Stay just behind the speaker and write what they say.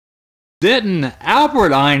Didn't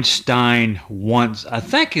Albert Einstein once, I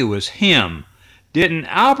think it was him, didn't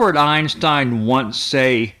Albert Einstein once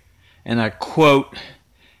say, and I quote,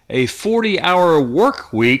 "A 40-hour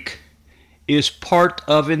work week is part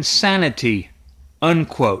of insanity,"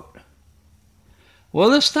 unquote. Well,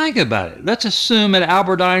 let's think about it. Let's assume that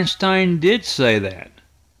Albert Einstein did say that.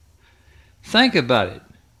 Think about it.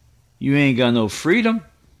 You ain't got no freedom.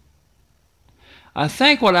 I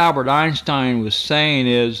think what Albert Einstein was saying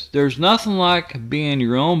is there's nothing like being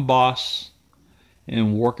your own boss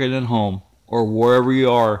and working at home or wherever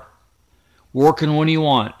you are, working when you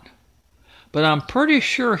want. But I'm pretty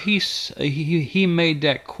sure he made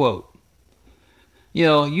that quote. You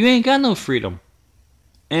know, you ain't got no freedom.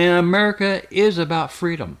 And America is about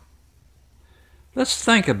freedom. Let's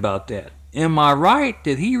think about that. Am I right?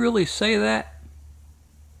 Did he really say that?